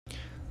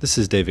This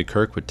is David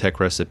Kirk with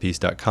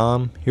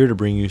TechRecipes.com, here to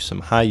bring you some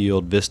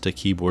high-yield Vista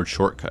keyboard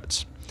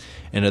shortcuts.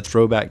 In a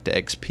throwback to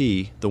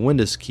XP, the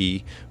Windows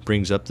key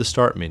brings up the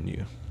Start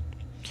menu.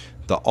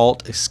 The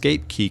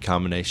Alt-Escape key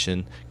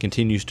combination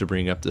continues to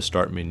bring up the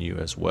Start menu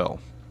as well.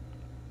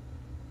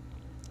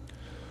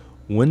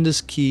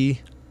 Windows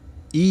key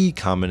E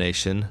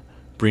combination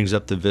brings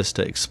up the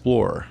Vista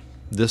Explorer.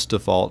 This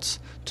defaults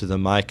to the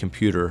My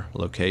Computer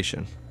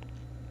location.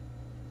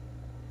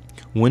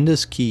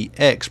 Windows key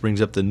X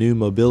brings up the new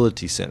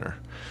Mobility Center,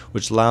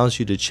 which allows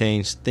you to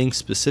change things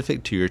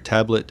specific to your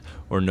tablet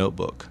or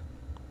notebook.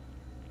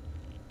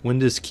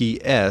 Windows key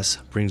S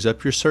brings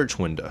up your search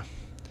window.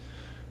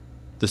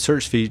 The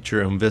search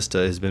feature in Vista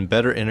has been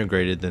better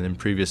integrated than in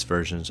previous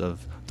versions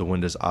of the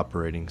Windows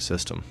operating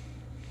system.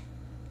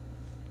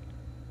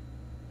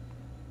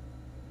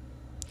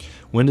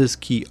 Windows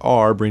key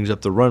R brings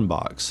up the Run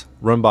box.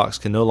 Run box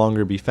can no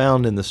longer be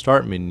found in the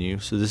Start menu,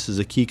 so this is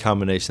a key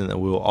combination that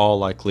we will all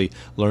likely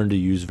learn to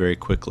use very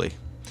quickly.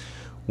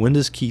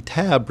 Windows key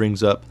Tab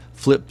brings up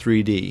Flip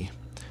 3D,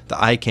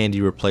 the eye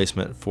candy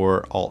replacement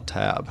for Alt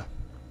Tab.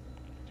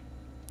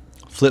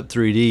 Flip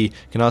 3D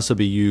can also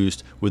be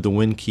used with the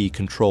Win key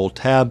Control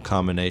Tab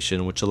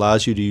combination, which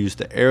allows you to use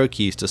the arrow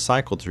keys to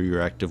cycle through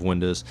your active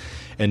windows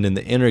and then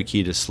the Enter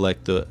key to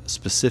select the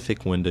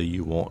specific window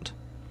you want.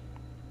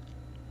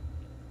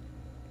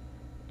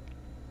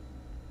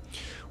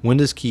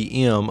 Windows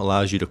key M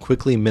allows you to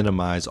quickly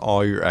minimize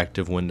all your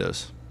active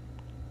windows.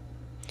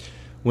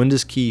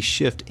 Windows key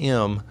Shift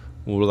M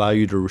will allow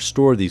you to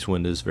restore these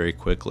windows very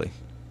quickly.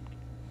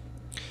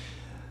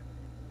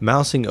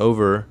 Mousing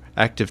over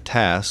active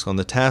tasks on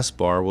the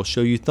taskbar will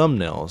show you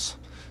thumbnails,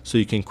 so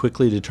you can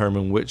quickly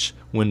determine which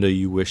window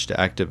you wish to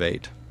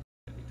activate.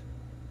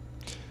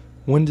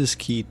 Windows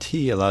key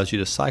T allows you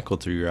to cycle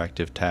through your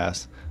active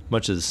tasks,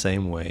 much the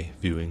same way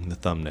viewing the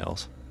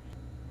thumbnails.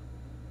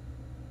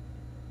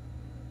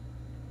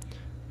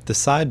 The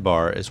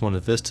sidebar is one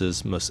of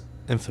Vista's most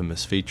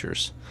infamous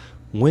features.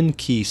 Win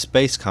key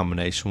space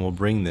combination will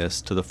bring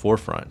this to the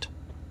forefront.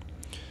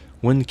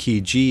 Win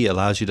key G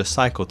allows you to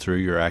cycle through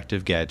your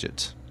active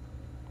gadgets.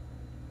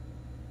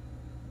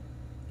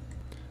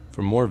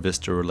 For more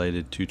Vista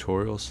related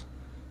tutorials,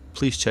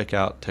 please check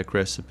out Tech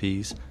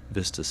Recipes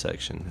Vista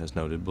section as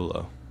noted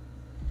below.